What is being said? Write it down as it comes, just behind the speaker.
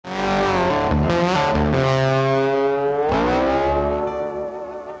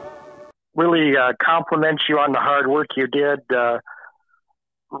really compliment you on the hard work you did.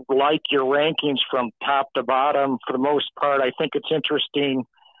 Like your rankings from top to bottom for the most part. I think it's interesting.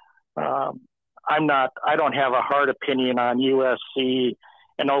 I don't have a hard opinion on USC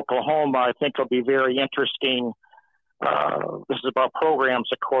and Oklahoma. I think it'll be very interesting. This is about programs,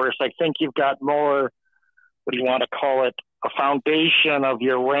 of course. I think you've got more, what do you want to call it, a foundation of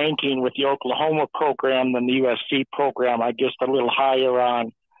your ranking with the Oklahoma program than the USC program. I guess a little higher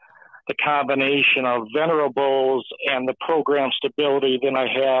on the combination of Venerables and the program stability than I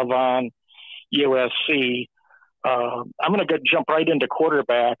have on USC. I'm going to jump right into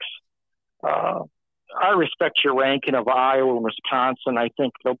quarterbacks. I respect your ranking of Iowa and Wisconsin. I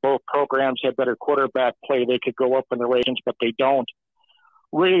think both programs have better quarterback play. They could go up in the ratings, but they don't.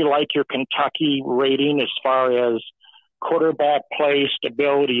 Really like your Kentucky rating as far as quarterback play,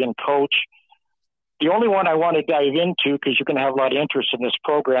 stability, and coach. The only one I want to dive into, because you're going to have a lot of interest in this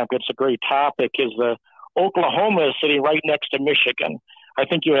program, it's a great topic, is Oklahoma is sitting right next to Michigan. I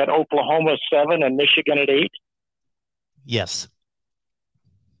think you had Oklahoma 7 and Michigan at 8. Yes.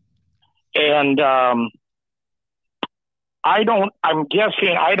 And I'm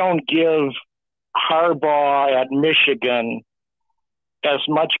guessing I don't give Harbaugh at Michigan as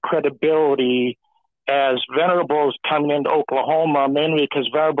much credibility as Venerables coming into Oklahoma, mainly because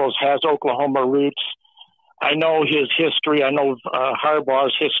Venerables has Oklahoma roots. I know his history. I know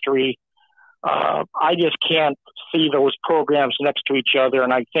Harbaugh's history. I just can't see those programs next to each other,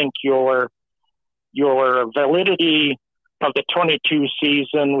 and I think your validity of the 22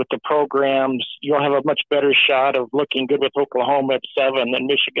 season with the programs, you'll have a much better shot of looking good with Oklahoma at 7 than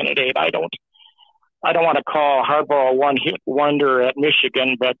Michigan at 8. I don't want to call Harbaugh a one-hit wonder at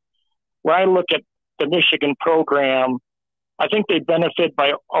Michigan, but when I look at the Michigan program, I think they benefit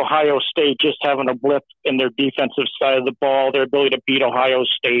by Ohio State just having a blip in their defensive side of the ball, their ability to beat Ohio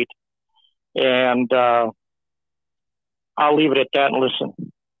State. And I'll leave it at that and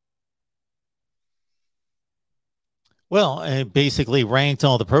listen. Well, I basically ranked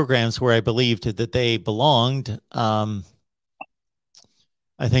all the programs where I believed that they belonged. I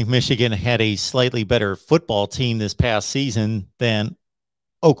think Michigan had a slightly better football team this past season than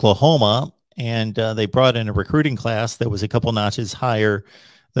Oklahoma, and they brought in a recruiting class that was a couple notches higher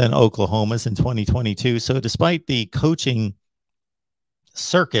than Oklahoma's in 2022. So despite the coaching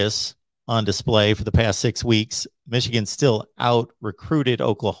circus on display for the past 6 weeks, Michigan still out-recruited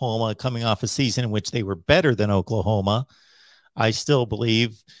Oklahoma coming off a season in which they were better than Oklahoma. I still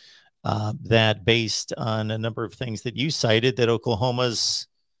believe that based on a number of things that you cited, that Oklahoma's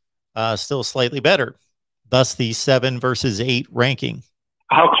still slightly better. Thus the 7 versus 8 ranking.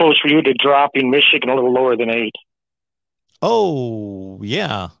 How close were you to dropping Michigan a little lower than 8? Oh,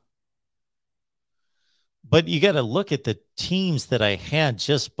 yeah. But you got to look at the teams that I had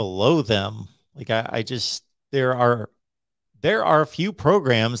just below them. Like there are a few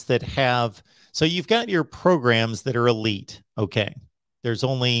programs that have, so you've got your programs that are elite. Okay. There's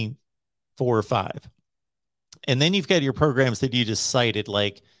only 4 or 5. And then you've got your programs that you just cited,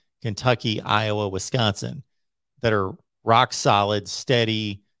 like Kentucky, Iowa, Wisconsin, that are rock solid,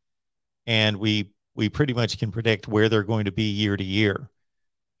 steady, and we pretty much can predict where they're going to be year to year.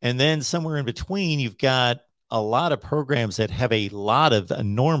 And then somewhere in between, you've got a lot of programs that have a lot of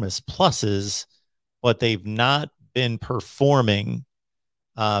enormous pluses, but they've not been performing.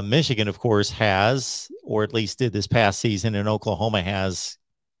 Michigan, of course, has, or at least did this past season, and Oklahoma has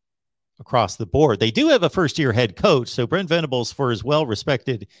across the board. They do have a first-year head coach, so Brent Venables, for as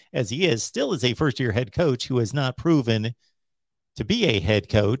well-respected as he is, still is a first-year head coach who has not proven to be a head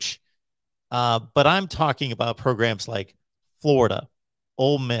coach. But I'm talking about programs like Florida,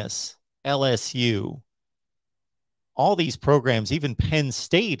 Ole Miss, LSU, all these programs. Even Penn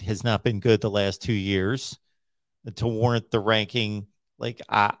State has not been good the last 2 years to warrant the ranking. Like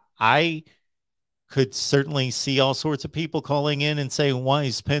I could certainly see all sorts of people calling in and saying, why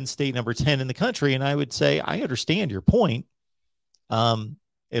is Penn State number 10 in the country? And I would say, I understand your point.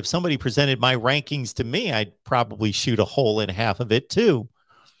 If somebody presented my rankings to me, I'd probably shoot a hole in half of it too.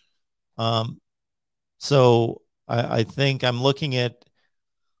 So I think I'm looking at,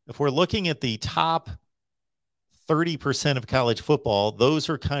 if we're looking at the top 30% of college football, those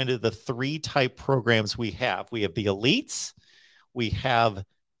are kind of the 3 type programs we have. We have the elites, we have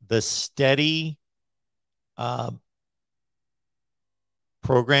the steady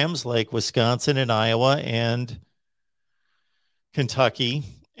programs like Wisconsin and Iowa and Kentucky,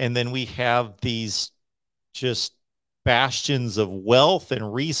 and then we have these just bastions of wealth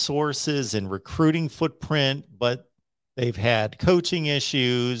and resources and recruiting footprint, but they've had coaching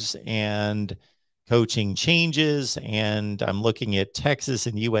issues and coaching changes, and I'm looking at Texas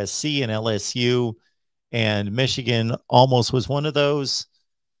and USC and LSU, and Michigan almost was one of those.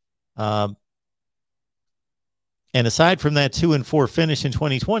 And aside from that 2-4 finish in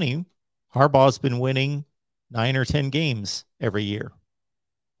 2020, Harbaugh's been winning 9 or 10 games every year.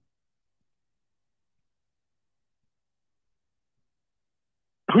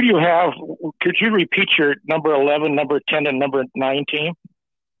 Who do you have? Could you repeat your number 11, number 10, and number 9 team?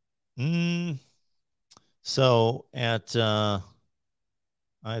 So at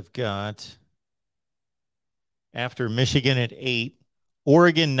I've got, after Michigan at 8,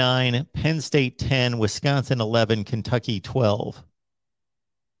 Oregon 9, Penn State 10, Wisconsin 11, Kentucky 12.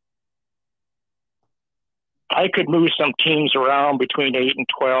 I could move some teams around between 8 and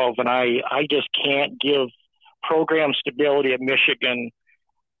 12, and I just can't give program stability at Michigan,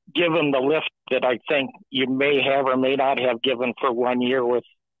 give them the lift that I think you may have or may not have given for 1 year with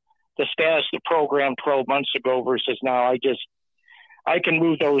the status of the program 12 months ago versus now. I can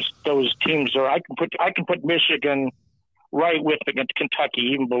move those teams, or I can put Michigan right with Kentucky,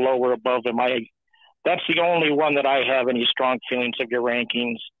 even below or above them. That's the only one that I have any strong feelings of your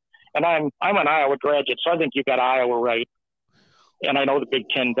rankings. And I'm an Iowa graduate, so I think you got Iowa right. And I know the Big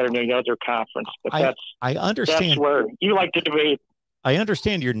Ten better than the other conference, but I understand. That's where you like to debate. I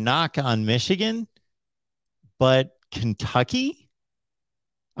understand your knock on Michigan, but Kentucky,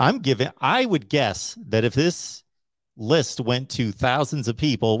 I would guess that if this list went to thousands of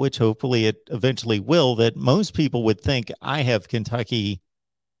people, which hopefully it eventually will, that most people would think I have Kentucky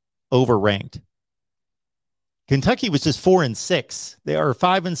overranked. Kentucky was just 4-6. They are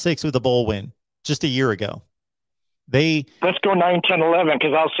 5-6 with a bowl win just a year ago. Let's go 9, 10, 11,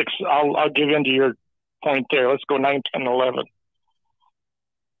 because I'll give in to your point there. Let's go 9, 10, 11.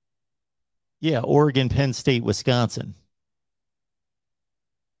 Yeah, Oregon, Penn State, Wisconsin.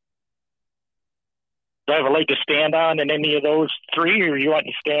 Do I have a leg to stand on in any of those three, or you want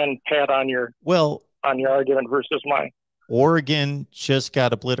to stand pat on your argument versus mine? Oregon just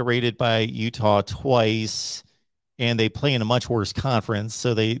got obliterated by Utah twice, and they play in a much worse conference,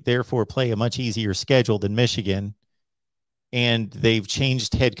 so they therefore play a much easier schedule than Michigan. And they've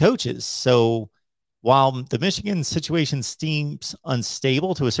changed head coaches. So while the Michigan situation seems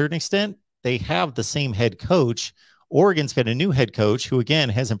unstable to a certain extent, they have the same head coach. Oregon's got a new head coach who, again,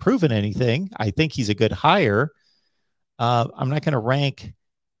 hasn't proven anything. I think he's a good hire. I'm not going to rank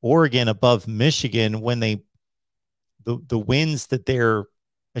Oregon above Michigan when the wins that they're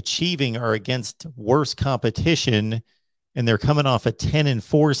achieving are against worse competition, and they're coming off a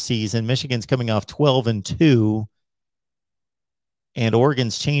 10-4 season. Michigan's coming off 12-2, and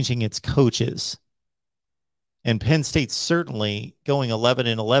Oregon's changing its coaches. And Penn State's certainly going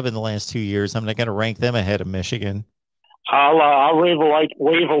 11-11 the last 2 years. I'm not going to rank them ahead of Michigan. I'll wave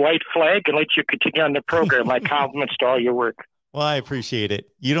a white flag and let you continue on the program. My compliments to all your work. Well, I appreciate it.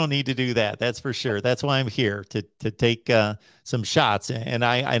 You don't need to do that. That's for sure. That's why I'm here, to take some shots. And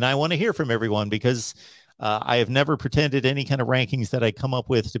I want to hear from everyone, because I have never pretended any kind of rankings that I come up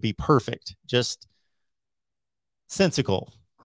with to be perfect. Just sensical.